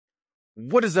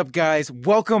What is up, guys?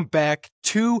 Welcome back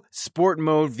to Sport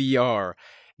Mode VR.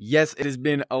 Yes, it has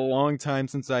been a long time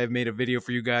since I have made a video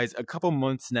for you guys, a couple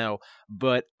months now,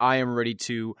 but I am ready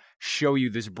to show you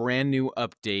this brand new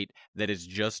update that is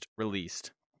just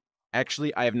released.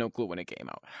 Actually, I have no clue when it came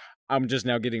out. I'm just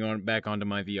now getting back onto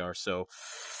my VR, so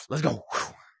let's go.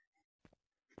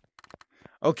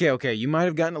 Okay, you might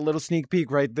have gotten a little sneak peek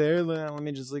right there. Let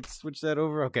me just switch that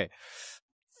over. Okay.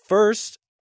 First,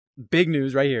 big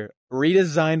news right here.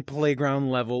 Redesigned playground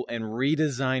level and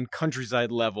redesigned countryside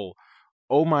level.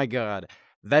 Oh my god.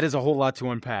 That is a whole lot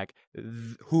to unpack.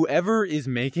 Whoever is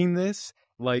making this,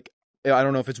 I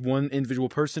don't know if it's one individual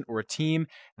person or a team,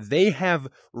 they have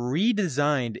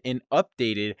redesigned and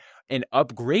updated and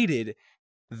upgraded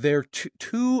their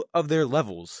two of their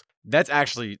levels. That's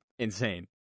actually insane.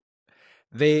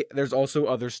 There's also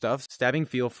other stuff. Stabbing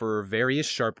feel for various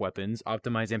sharp weapons,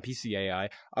 optimized NPC AI,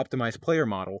 optimized player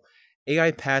model,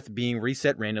 AI path being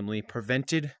reset randomly,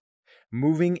 prevented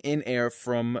moving in air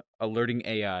from alerting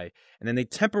AI, and then they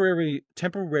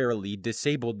temporarily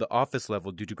disabled the office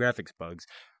level due to graphics bugs,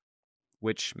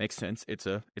 which makes sense. It's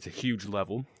a huge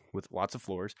level with lots of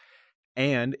floors.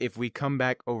 And if we come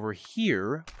back over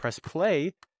here, press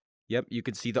play, yep, you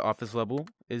can see the office level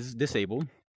is disabled.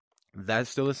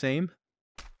 That's still the same.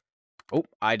 Oh,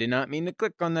 I did not mean to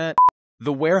click on that.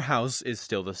 The warehouse is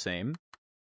still the same.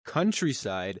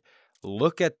 Countryside,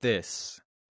 look at this.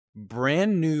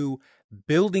 Brand new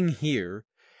building here.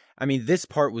 I mean, this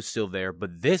part was still there,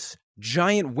 but this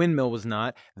giant windmill was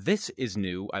not. This is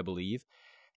new, I believe.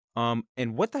 And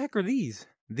what the heck are these?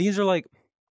 These are like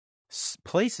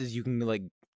places you can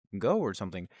go or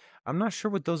something. I'm not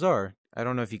sure what those are. I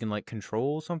don't know if you can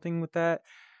control something with that.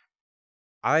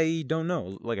 I don't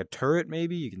know, like a turret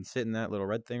maybe? You can sit in that little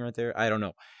red thing right there. I don't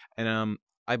know. And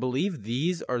I believe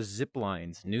these are zip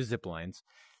lines, new zip lines,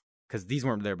 because these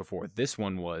weren't there before. This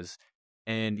one was.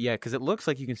 And yeah, because it looks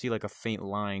like you can see like a faint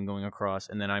line going across,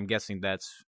 and then I'm guessing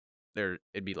that's there.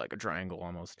 It'd be like a triangle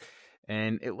almost.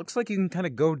 And it looks like you can kind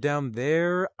of go down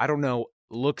there. I don't know.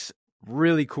 Looks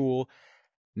really cool.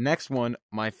 Next one,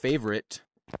 my favorite.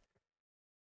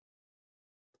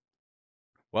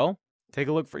 Well, take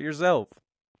a look for yourself.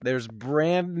 There's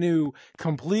brand new,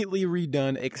 completely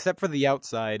redone, except for the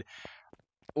outside,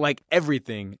 like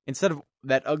everything. Instead of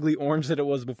that ugly orange that it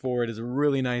was before, it is a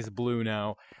really nice blue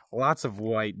now. Lots of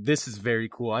white. This is very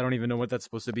cool. I don't even know what that's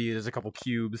supposed to be. There's a couple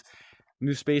cubes.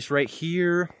 New space right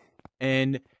here.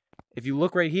 And if you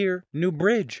look right here, new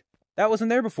bridge. That wasn't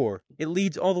there before. It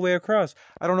leads all the way across.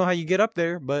 I don't know how you get up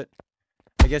there, but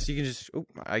I guess you can just,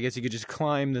 you could just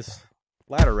climb this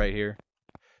ladder right here.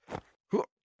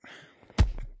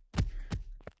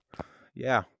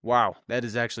 Yeah, wow, that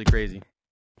is actually crazy.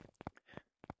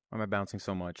 Why am I bouncing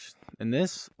so much? And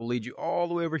this will lead you all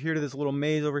the way over here to this little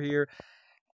maze over here.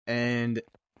 And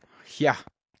yeah,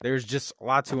 there's just a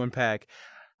lot to unpack.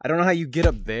 I don't know how you get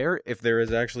up there, if there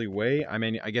is actually a way. I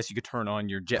mean, I guess you could turn on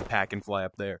your jetpack and fly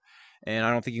up there. And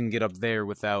I don't think you can get up there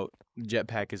without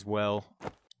jetpack as well.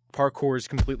 Parkour is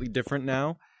completely different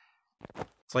now.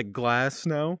 It's like glass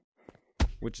now,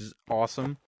 which is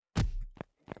awesome.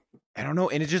 I don't know,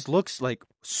 and it just looks like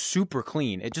super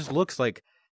clean. It just looks like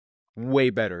way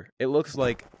better. It looks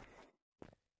like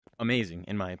amazing,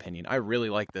 in my opinion. I really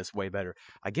like this way better.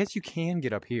 I guess you can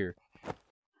get up here.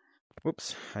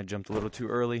 Whoops, I jumped a little too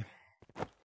early.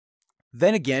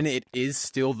 Then again, it is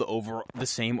still the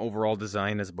same overall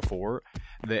design as before,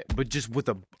 but just with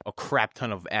a crap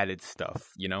ton of added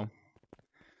stuff, you know?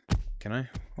 Can I?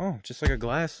 Oh, just like a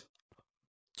glass.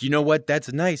 You know what?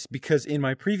 That's nice, because in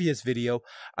my previous video,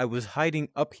 I was hiding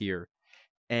up here,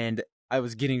 and I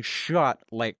was getting shot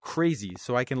like crazy,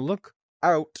 so I can look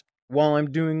out while I'm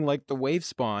doing the wave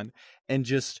spawn, and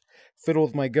just fiddle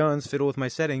with my guns, fiddle with my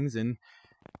settings, and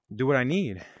do what I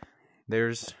need.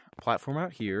 There's a platform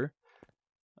out here.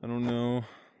 I don't know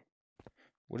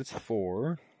what it's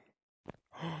for.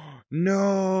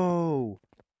 No!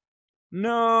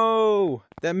 No!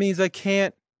 That means I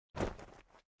can't.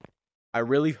 I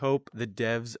really hope the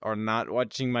devs are not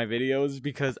watching my videos,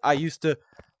 because I used to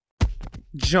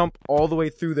jump all the way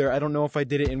through there. I don't know if I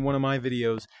did it in one of my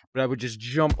videos, but I would just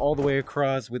jump all the way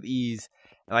across with ease.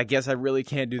 And I guess I really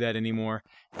can't do that anymore.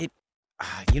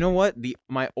 You know what?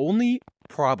 My only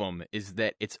problem is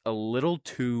that it's a little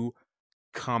too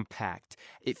compact.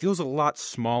 It feels a lot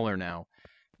smaller now.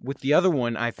 With the other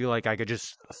one, I feel like I could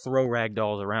just throw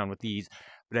ragdolls around with these,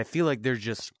 but I feel like it's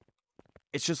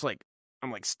just like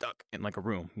I'm stuck in a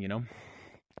room, you know?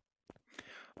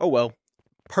 Oh well.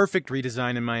 Perfect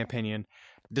redesign in my opinion.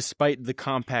 Despite the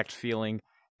compact feeling,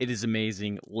 it is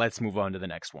amazing. Let's move on to the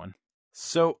next one.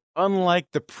 So, unlike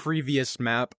the previous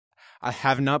map, I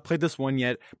have not played this one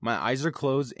yet. My eyes are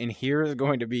closed, and here is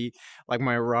going to be like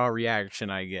my raw reaction,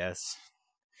 I guess.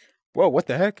 Whoa, what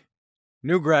the heck?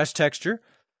 New grass texture.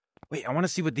 Wait, I want to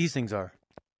see what these things are.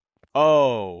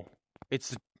 Oh,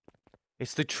 it's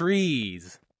the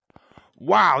trees.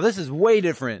 Wow, this is way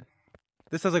different.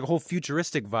 This has like a whole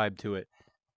futuristic vibe to it.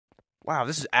 Wow,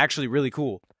 this is actually really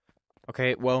cool.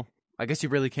 Okay, well, I guess you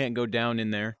really can't go down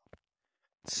in there.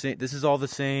 This is all the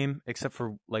same, except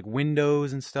for like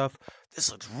windows and stuff.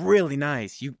 This looks really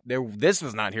nice. This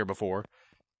was not here before.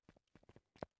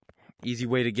 Easy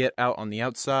way to get out on the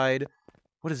outside.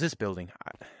 What is this building?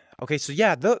 Okay, so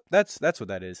yeah, that's what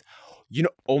that is. You know,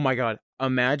 oh my god,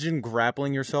 imagine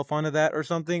grappling yourself onto that or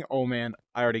something. Oh man,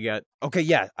 I already got. Okay,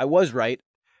 yeah, I was right.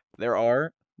 There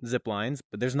are zip lines,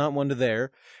 but there's not one to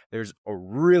there. There's a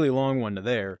really long one to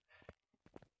there.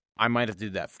 I might have to do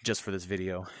that just for this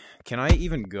video. Can I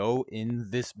even go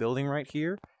in this building right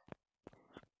here?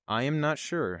 I am not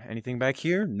sure. Anything back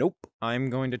here? Nope. I'm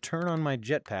going to turn on my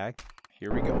jetpack.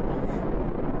 Here we go.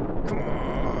 Come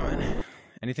on.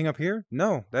 Anything up here?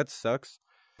 No, that sucks.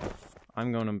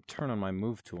 I'm going to turn on my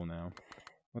move tool now.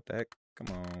 What the heck?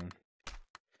 Come on.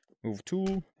 Move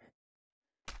tool.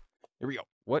 Here we go.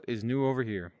 What is new over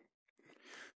here?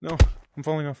 No, I'm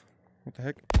falling off. What the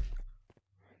heck?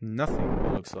 Nothing,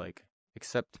 it looks like,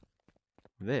 except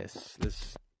this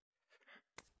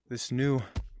new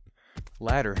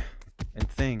ladder and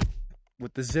thing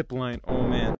with the zip line. Oh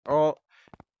man. Oh,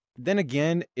 then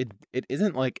again, it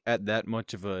isn't like at that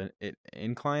much of a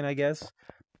incline, I guess.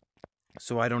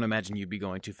 So I don't imagine you'd be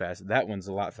going too fast. That one's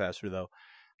a lot faster though,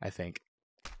 I think.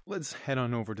 Let's head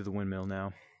on over to the windmill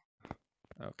now.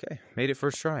 Okay, made it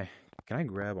first try. Can I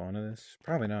grab onto this?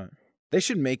 Probably not. They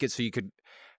should make it so you could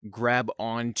grab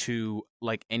onto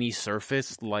like any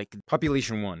surface, like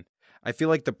Population 1. I feel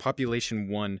like the Population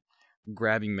 1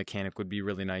 grabbing mechanic would be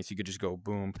really nice. You could just go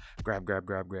boom, grab,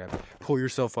 pull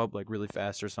yourself up like really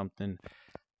fast or something.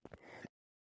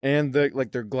 And their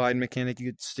glide mechanic,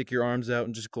 you could stick your arms out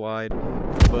and just glide.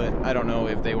 But I don't know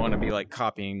if they want to be like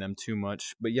copying them too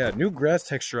much. But yeah, new grass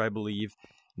texture, I believe.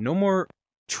 No more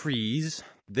trees.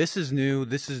 This is new.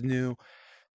 This is new.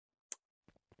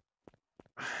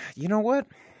 You know what?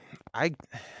 I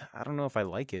don't know if I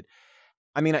like it.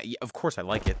 I mean, of course I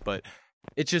like it, but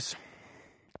it just...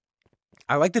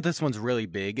 I like that this one's really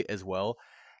big as well.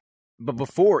 But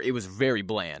before, it was very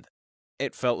bland.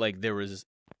 It felt like there was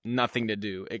nothing to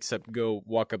do except go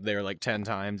walk up there like 10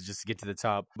 times just to get to the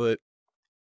top. But,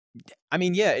 I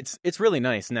mean, yeah, it's really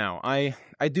nice now. I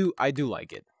do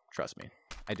like it. Trust me.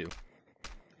 I do.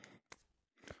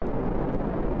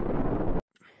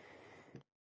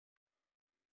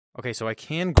 Okay, so I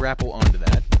can grapple onto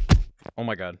that. Oh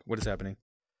my god, what is happening?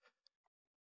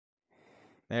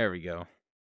 There we go.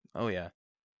 Oh yeah.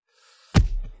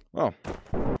 Oh.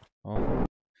 Well,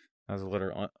 that was a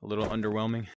little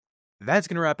underwhelming. That's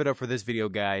gonna wrap it up for this video,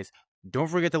 guys. Don't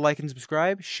forget to like and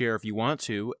subscribe, share if you want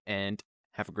to, and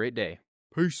have a great day.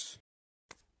 Peace.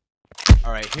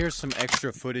 Alright, here's some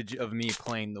extra footage of me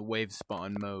playing the wave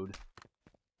spawn mode.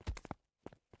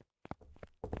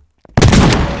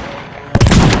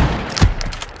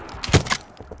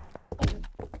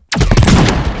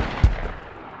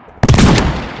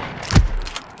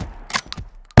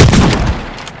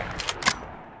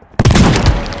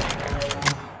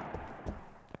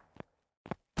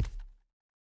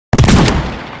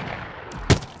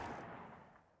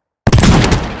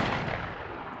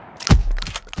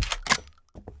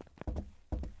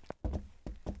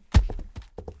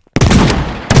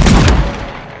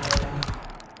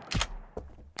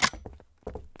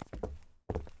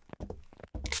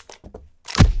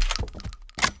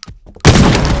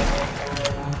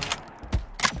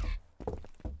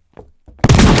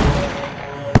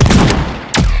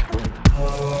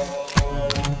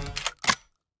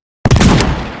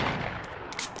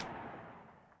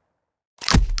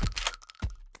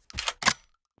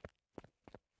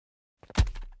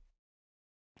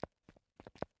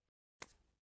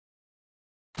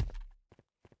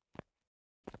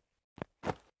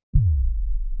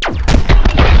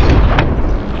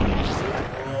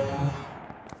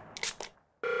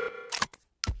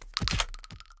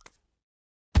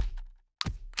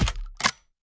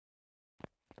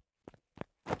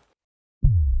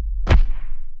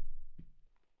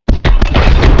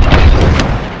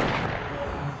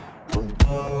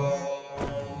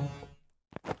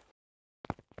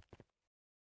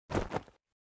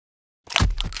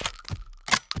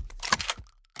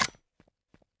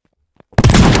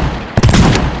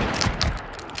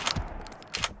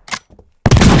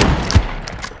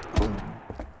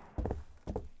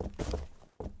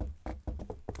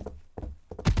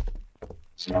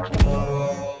 Searching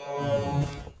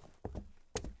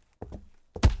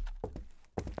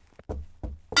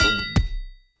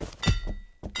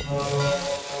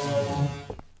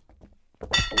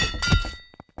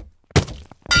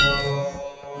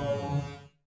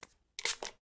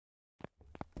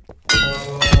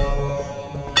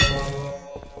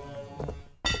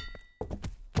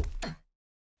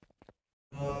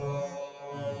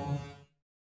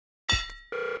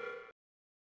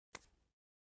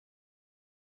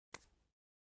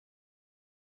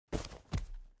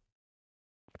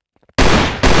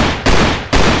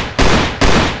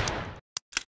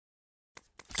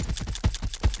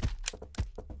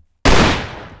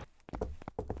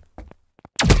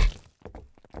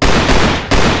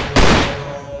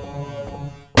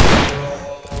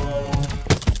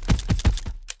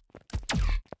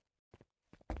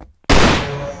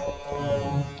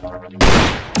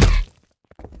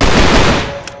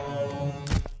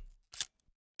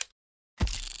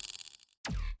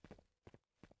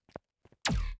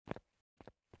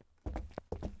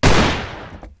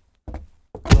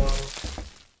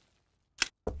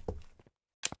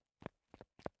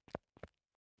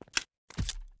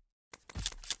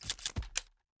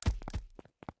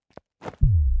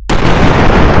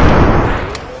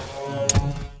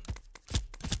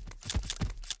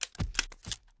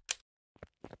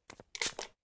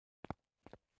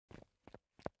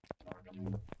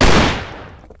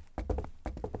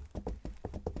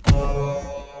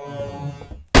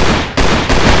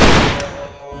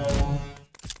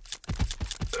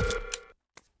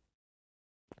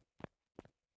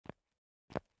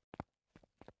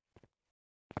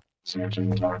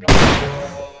target.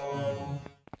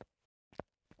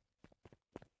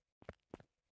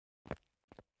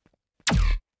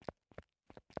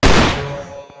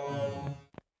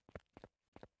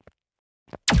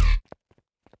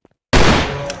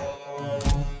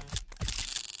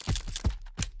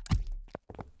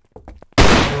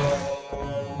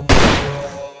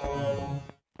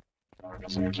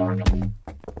 Search target.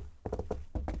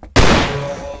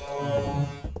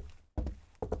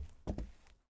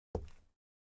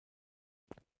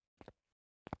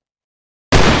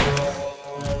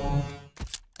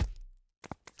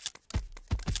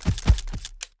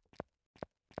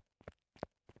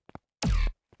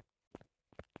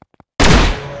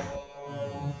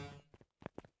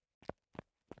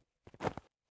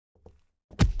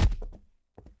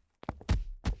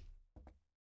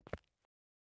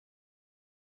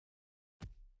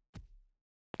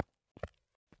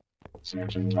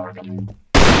 Searching target.